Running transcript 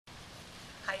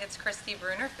it's Christy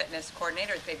Bruner, fitness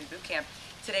coordinator at Baby Boot Camp.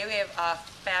 Today we have a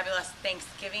fabulous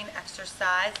Thanksgiving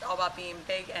exercise, all about being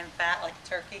big and fat like a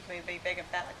turkey. Can we be big and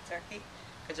fat like a turkey?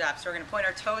 Good job. So we're going to point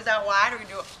our toes out wide. We're going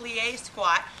to do a plie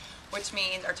squat, which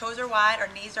means our toes are wide, our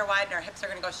knees are wide, and our hips are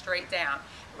going to go straight down.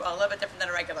 A little bit different than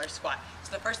a regular squat.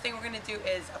 So the first thing we're going to do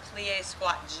is a plie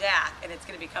squat jack, and it's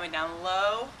going to be coming down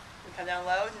low. We come down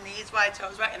low, knees wide,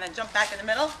 toes wide, and then jump back in the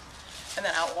middle, and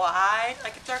then out wide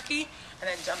like a turkey, and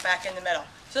then jump back in the middle.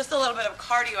 Just a little bit of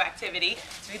cardio activity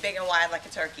to be big and wide like a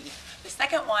turkey. The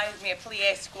second one is going to be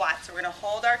a plie squat. So we're going to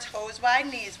hold our toes wide,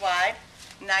 knees wide,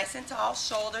 nice and tall,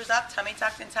 shoulders up, tummy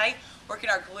tucked and tight, working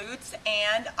our glutes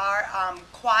and our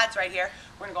quads right here.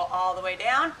 We're going to go all the way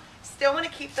down. Still want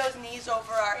to keep those knees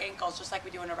over our ankles just like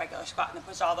we do in a regular squat, and then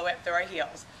push all the way up through our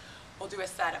heels. We'll do a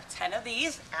set of 10 of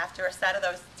these. After a set of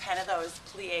those 10 of those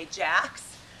plie jacks,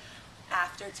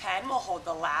 after 10, we'll hold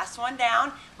the last one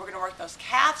down. We're going to work those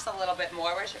calves a little bit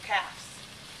more. Where's your calves?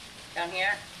 Down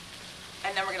here.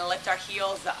 And then we're going to lift our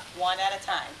heels up, one at a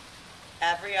time.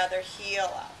 Every other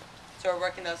heel up. So we're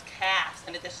working those calves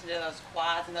in addition to those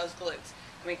quads and those glutes.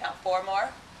 Can we count 4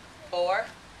 more? 4,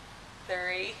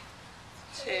 3,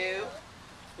 2,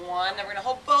 1. Then we're going to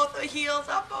hold both the heels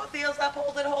up, hold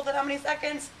it. How many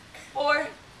seconds? 4,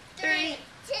 3,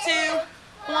 2,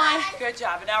 1. Good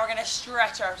job. And now we're going to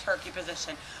stretch our turkey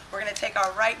position. We're going to take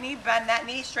our right knee, bend that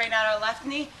knee, straighten out our left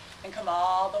knee, and come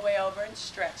all the way over and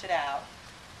stretch it out.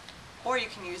 Or you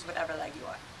can use whatever leg you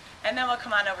want. And then we'll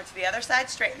come on over to the other side,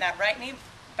 straighten that right knee,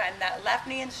 bend that left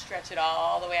knee, and stretch it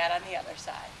all the way out on the other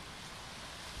side.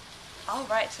 All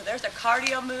right, so there's a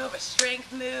cardio move, a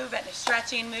strength move, and a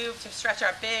stretching move to stretch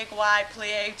our big, wide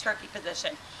plie turkey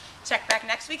position. Check back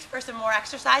next week for some more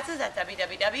exercises at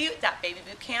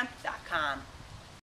www.babybootcamp.com.